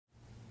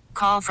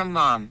call from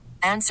mom.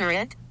 Answer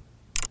it.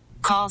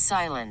 Call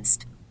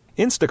silenced.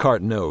 Instacart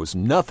knows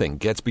nothing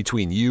gets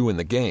between you and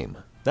the game.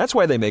 That's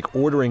why they make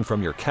ordering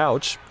from your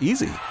couch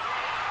easy.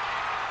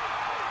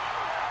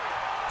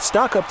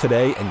 Stock up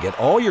today and get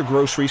all your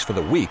groceries for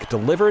the week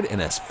delivered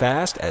in as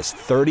fast as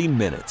 30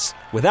 minutes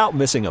without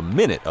missing a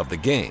minute of the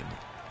game.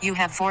 You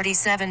have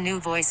 47 new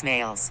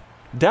voicemails.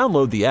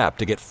 Download the app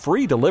to get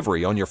free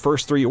delivery on your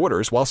first 3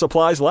 orders while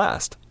supplies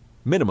last.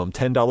 Minimum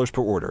 $10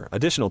 per order.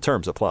 Additional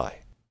terms apply.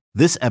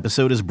 This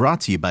episode is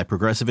brought to you by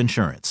Progressive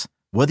Insurance.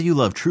 Whether you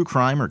love true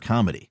crime or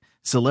comedy,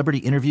 celebrity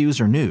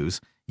interviews or news,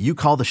 you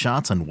call the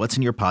shots on what's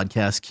in your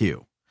podcast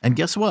queue. And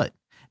guess what?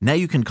 Now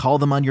you can call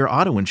them on your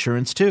auto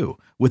insurance too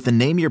with the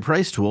Name Your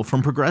Price tool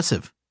from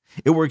Progressive.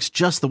 It works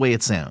just the way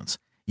it sounds.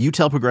 You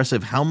tell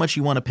Progressive how much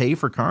you want to pay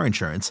for car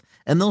insurance,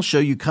 and they'll show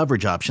you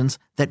coverage options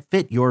that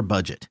fit your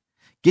budget.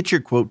 Get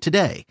your quote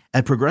today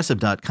at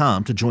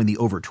Progressive.com to join the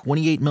over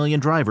 28 million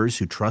drivers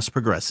who trust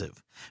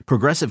Progressive.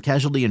 Progressive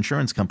Casualty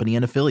Insurance Company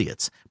and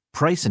Affiliates.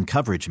 Price and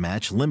coverage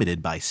match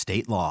limited by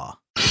state law.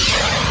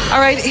 All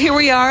right, here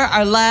we are,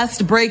 our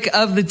last break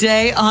of the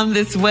day on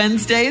this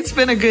Wednesday. It's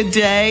been a good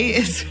day.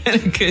 It's been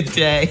a good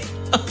day.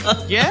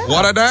 Yeah.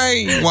 What a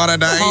day. What a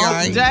day.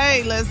 All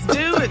day. Let's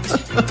do it.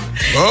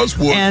 That's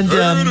what it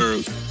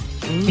is.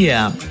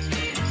 Yeah.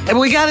 And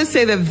we got to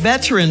say that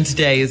Veterans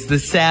Day is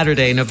this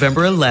Saturday,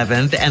 November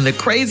 11th, and the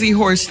Crazy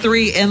Horse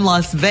 3 in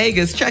Las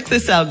Vegas, check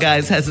this out,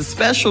 guys, has a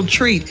special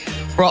treat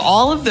for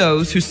all of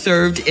those who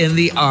served in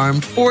the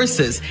armed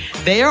forces.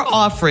 They are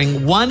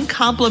offering 1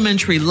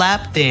 complimentary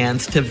lap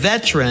dance to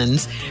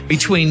veterans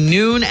between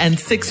noon and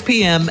 6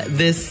 p.m.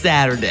 this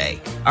Saturday.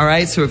 All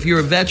right, so if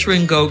you're a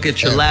veteran, go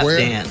get your lap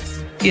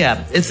dance.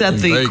 Yeah, it's at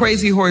the Vegas.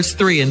 Crazy Horse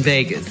 3 in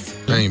Vegas.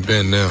 I ain't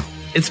been there.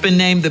 It's been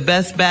named the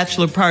best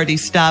bachelor party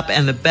stop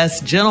and the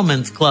best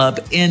gentleman's club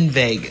in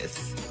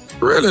Vegas.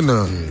 Really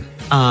now?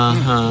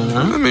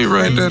 Uh-huh. Let me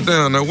write that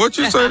down. Now, what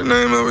you say the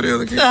name of it the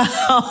other kid?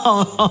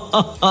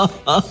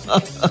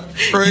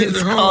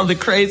 It's called the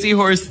Crazy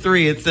Horse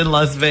 3. It's in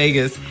Las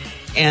Vegas.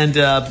 And,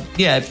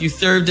 if you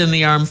served in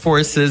the armed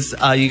forces,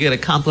 you get a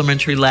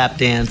complimentary lap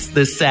dance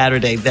this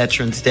Saturday,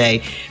 Veterans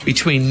Day,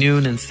 between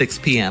noon and 6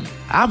 p.m.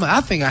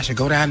 I think I should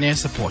go down there and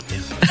support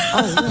them.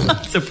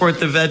 Support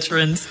the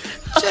veterans.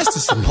 Just to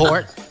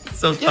support.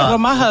 So well,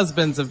 my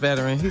husband's a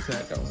veteran. He's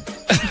not going.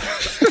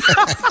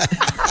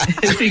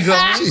 Is he going?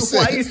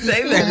 Why you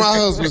say that? Well, my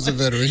husband's a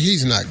veteran.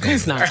 He's not going.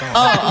 He's not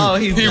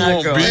going. He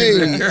not going.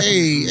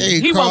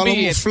 Hey, Carl, I'm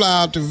going to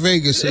fly out to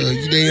Vegas. They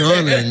ain't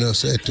honoring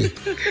us at the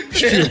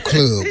strip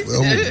club.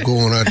 I'm going to go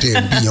on out there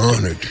and be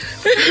honored.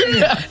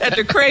 At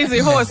the Crazy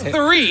Horse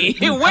 3.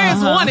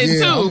 Where's 1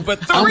 and 2, but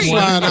 3? I'm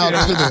flying out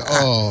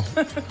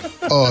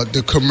to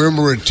the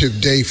commemorative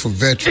day for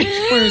veterans.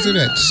 Where is it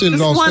at? Just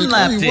one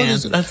lap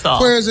dance, that's all.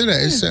 Where is it at?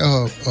 It's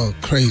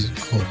Crazy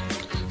Horse.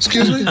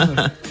 Excuse me?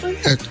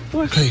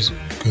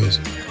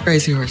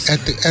 Crazy Horse.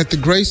 At the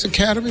Grace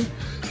Academy?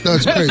 No,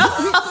 it's Crazy.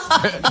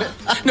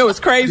 No, it's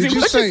Crazy. Did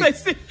you say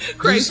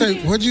Crazy?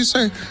 What'd you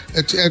say?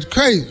 At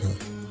Crazy.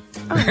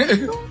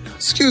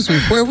 Excuse me,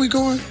 where are we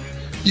going?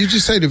 You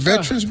just say the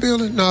Veterans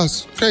Building? No,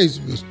 it's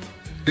Crazy.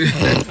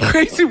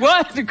 Crazy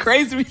what? The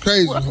Crazy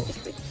Horse.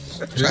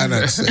 Try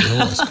not to say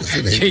horse because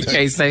it ain't.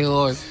 Can't say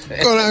horse.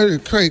 Go down here,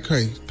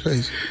 crazy.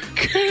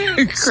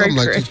 Something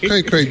like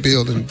this. Cray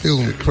building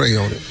with Cray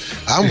on it.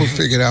 I'm going to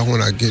figure it out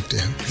when I get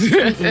there.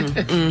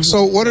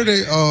 So what are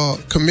they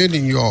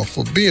commending you all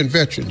for being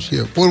veterans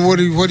here? What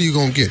are you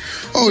going to get?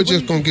 Oh, we're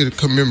just going to get a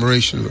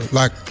commemoration,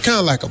 kind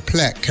of like a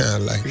plaque,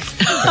 a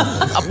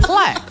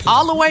plaque?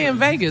 All the way in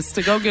Vegas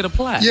to go get a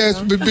plaque?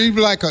 Yes, it'd be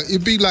like a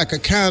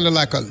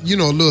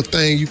little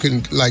thing you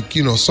can,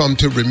 something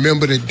to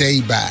remember the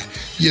day by,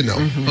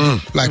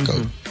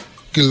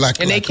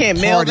 And they can't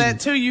mail that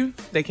to you?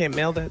 They can't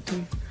mail that to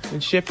you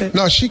and ship it?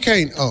 No, she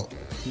can't. Oh,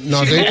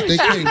 no, they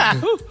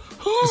can't.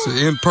 It's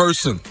in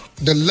person.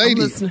 The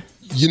lady, it's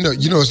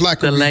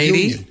like a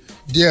reunion.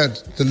 Yeah,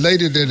 the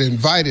lady that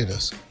invited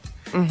us.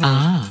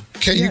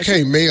 Mm-hmm. You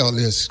can't mail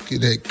this.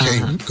 They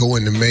can't go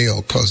in the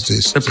mail because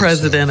this. The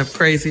president of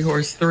Crazy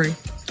Horse 3.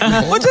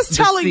 Well, just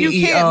tell her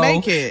you can't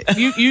make it.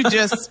 You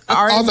just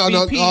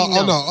RSVP.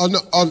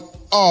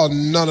 Oh,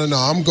 no.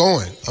 I'm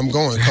going.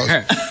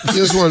 Because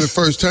it's one of the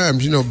first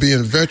times, being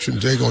a veteran,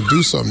 they're going to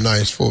do something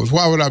nice for us.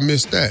 Why would I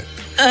miss that?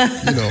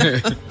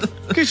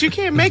 Because you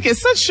can't make it.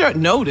 Such short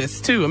notice,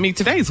 too. I mean,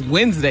 today's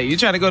Wednesday. You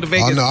trying to go to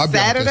Vegas I'll be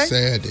Saturday? out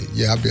there Saturday.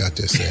 Yeah, I'll be out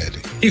there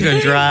Saturday. You going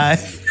to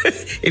drive?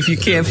 If you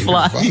can't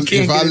fly, you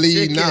can't If I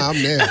leave now,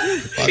 I'm there.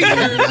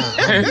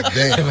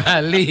 If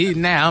I leave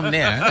now, I'm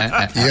there.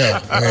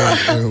 Yeah.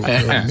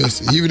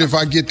 Even if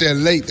I get there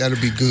late, that'll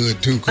be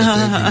good, too, because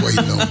they'll be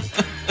waiting on me.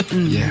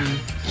 Yeah.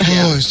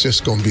 Oh, it's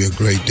just going to be a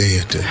great day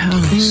at the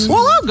place.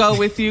 Well, I'll go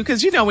with you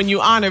because, when you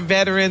honor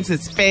veterans,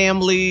 it's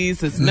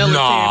families, it's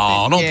military.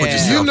 No, don't put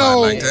yourself out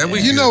like that.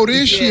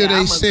 This year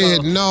they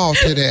said no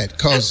to that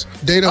because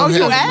they don't have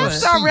you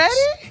asked already?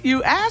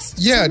 You asked?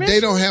 Yeah, permission? they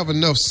don't have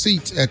enough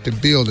seats at the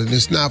building.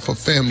 It's not for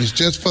families,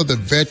 just for the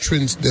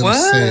veterans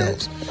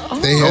themselves.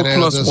 They had No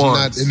plus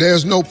ones.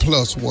 There's no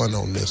plus one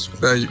on this one.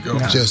 There you go.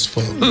 Just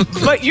for.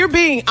 But you're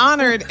being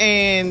honored,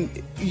 and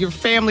your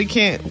family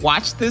can't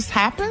watch this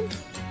happen?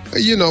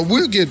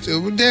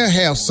 They'll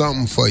have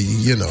something for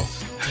you,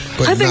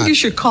 But I think you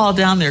should call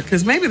down there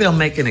because maybe they'll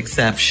make an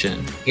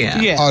exception.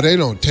 Yeah. Oh, they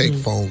don't take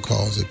phone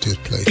calls at this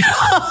place.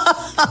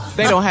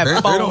 They don't have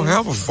They don't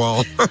have a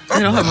phone. They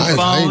don't have a phone.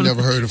 I ain't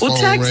never heard a phone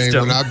text ring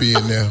them. when I be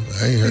in there.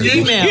 I ain't heard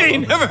Email. You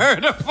ain't never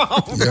heard of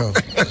phone. Yeah.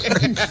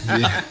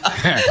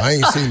 I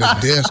ain't seen a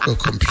desk or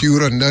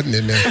computer, nothing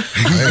in there.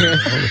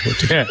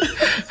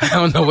 I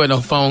don't know where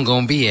no phone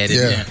gonna be at.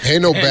 Yeah,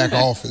 ain't no back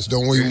office.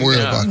 Don't even worry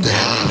about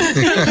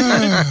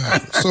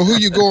that. So who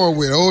you going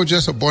with? Oh,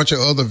 just a bunch of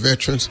other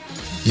veterans.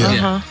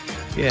 Yeah.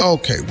 Yeah.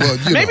 Okay. Well,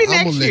 Maybe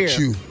I'm gonna next let year.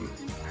 you.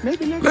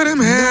 Maybe next Let him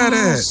have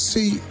that.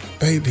 See,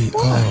 baby,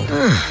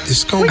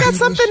 it's gonna. We got be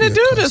something to year,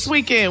 do 'cause- this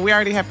weekend. We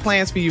already have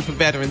plans for you for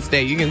Veterans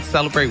Day. You can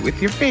celebrate with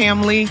your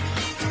family,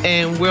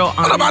 and we'll.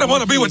 Nobody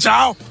want to be with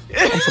y'all.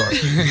 I'm sorry.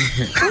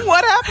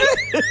 What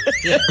happened?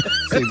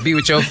 So be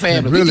with your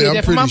family. We Really, did I'm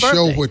that for my pretty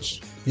sure birthday.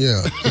 which.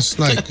 Yeah, it's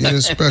like it's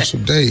a special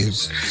day.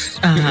 It's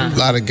a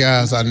lot of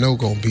guys I know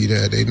gonna be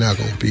there. They not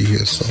gonna be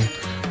here, so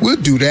we'll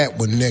do that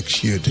one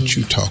next year that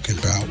you talking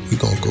about. We're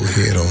gonna go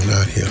ahead on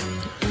out here.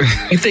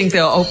 You think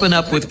they'll open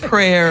up with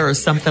prayer or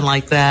something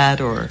like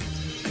that, or?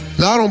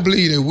 No, I don't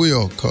believe they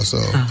will, cause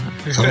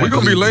We're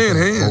gonna be laying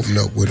hands. Open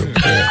up with a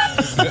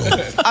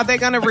prayer. Are they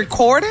going to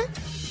record it?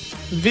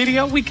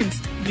 Video? We can,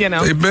 They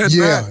bet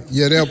not.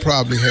 Yeah, they'll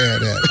probably have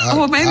that.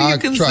 Well, maybe I'll you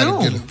can try to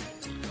Zoom. get it.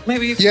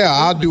 Maybe you can Yeah,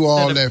 I'll do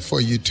all instead of- that for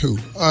you too.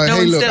 No, Hey,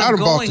 look, instead I of done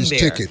bought going this there.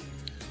 ticket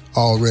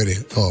already.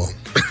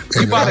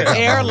 You bought I an got my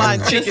airline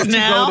room. ticket Just to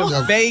now? go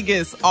to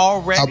Vegas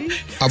already?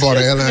 I bought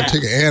an airline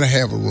ticket and I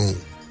have a room.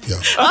 Yeah.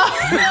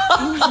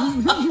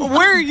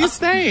 Where are you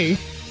staying?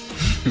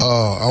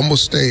 I'm gonna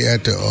stay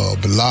at the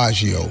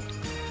Bellagio.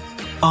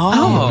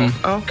 Oh,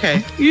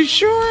 okay. You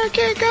sure I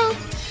can't go?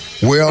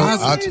 Well,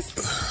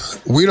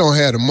 we don't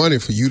have the money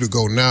for you to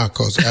go now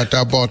because after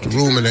I bought the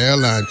room and the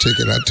airline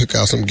ticket, I took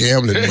out some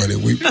gambling money.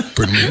 We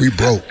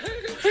broke.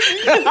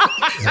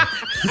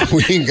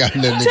 We ain't got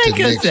nothing to Take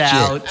next us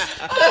out.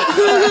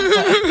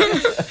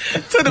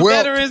 To the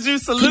veterans, you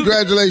salute.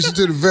 Congratulations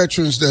to the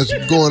veterans that's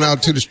going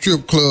out to the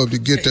strip club to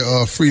get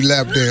the free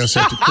lap dance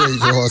at the Crazy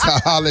Horse.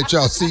 I'll let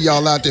y'all see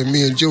y'all out there,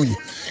 me and Junior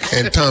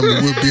and Tommy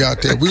will be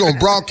out there. We're going to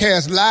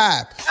broadcast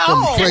live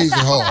from the Crazy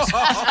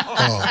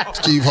Horse.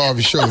 Steve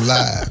Harvey Show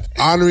live,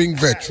 honoring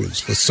veterans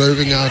for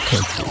serving our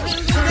country.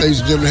 Ladies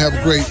and gentlemen, have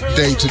a great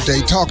day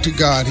today. Talk to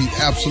God. He'd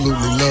absolutely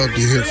love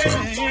to hear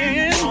from you.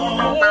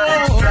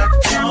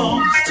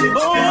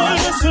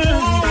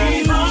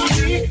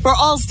 For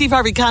all Steve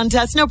Harvey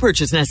contests, no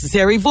purchase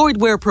necessary,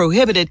 void where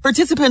prohibited.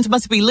 Participants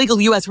must be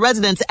legal U.S.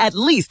 residents at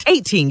least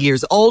 18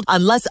 years old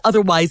unless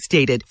otherwise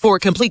stated. For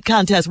complete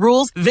contest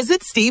rules,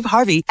 visit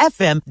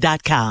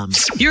SteveHarveyFM.com.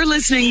 You're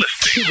listening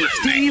to the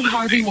Steve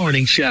Harvey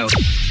Morning Show.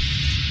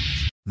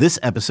 This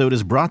episode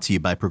is brought to you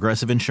by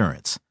Progressive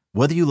Insurance.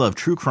 Whether you love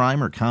true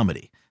crime or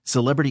comedy,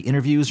 celebrity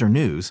interviews or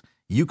news,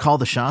 you call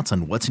the shots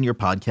on what's in your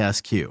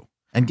podcast queue.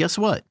 And guess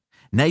what?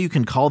 Now you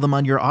can call them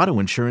on your auto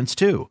insurance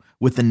too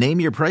with the Name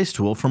Your Price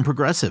tool from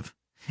Progressive.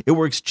 It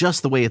works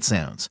just the way it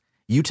sounds.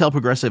 You tell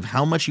Progressive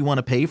how much you want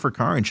to pay for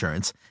car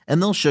insurance, and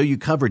they'll show you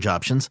coverage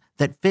options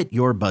that fit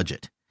your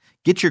budget.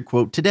 Get your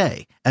quote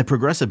today at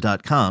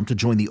Progressive.com to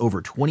join the over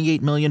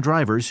 28 million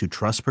drivers who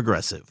trust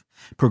Progressive.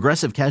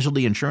 Progressive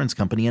Casualty Insurance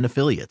Company and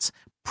Affiliates.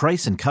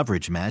 Price and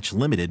coverage match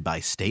limited by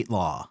state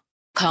law.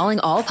 Calling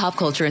all pop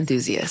culture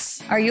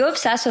enthusiasts. Are you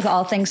obsessed with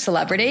all things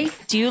celebrity?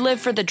 Do you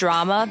live for the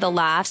drama, the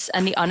laughs,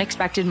 and the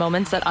unexpected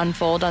moments that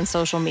unfold on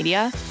social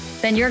media?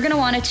 Then you're going to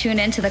want to tune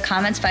in to the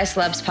Comments by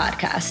Celebs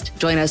podcast.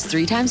 Join us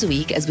 3 times a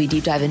week as we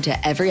deep dive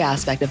into every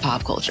aspect of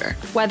pop culture.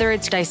 Whether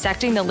it's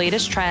dissecting the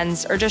latest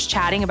trends or just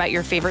chatting about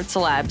your favorite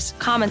celebs,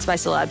 Comments by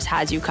Celebs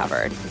has you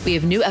covered. We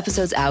have new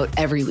episodes out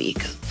every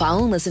week.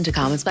 Follow and listen to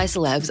Comments by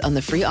Celebs on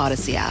the free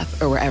Odyssey app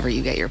or wherever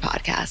you get your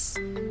podcasts.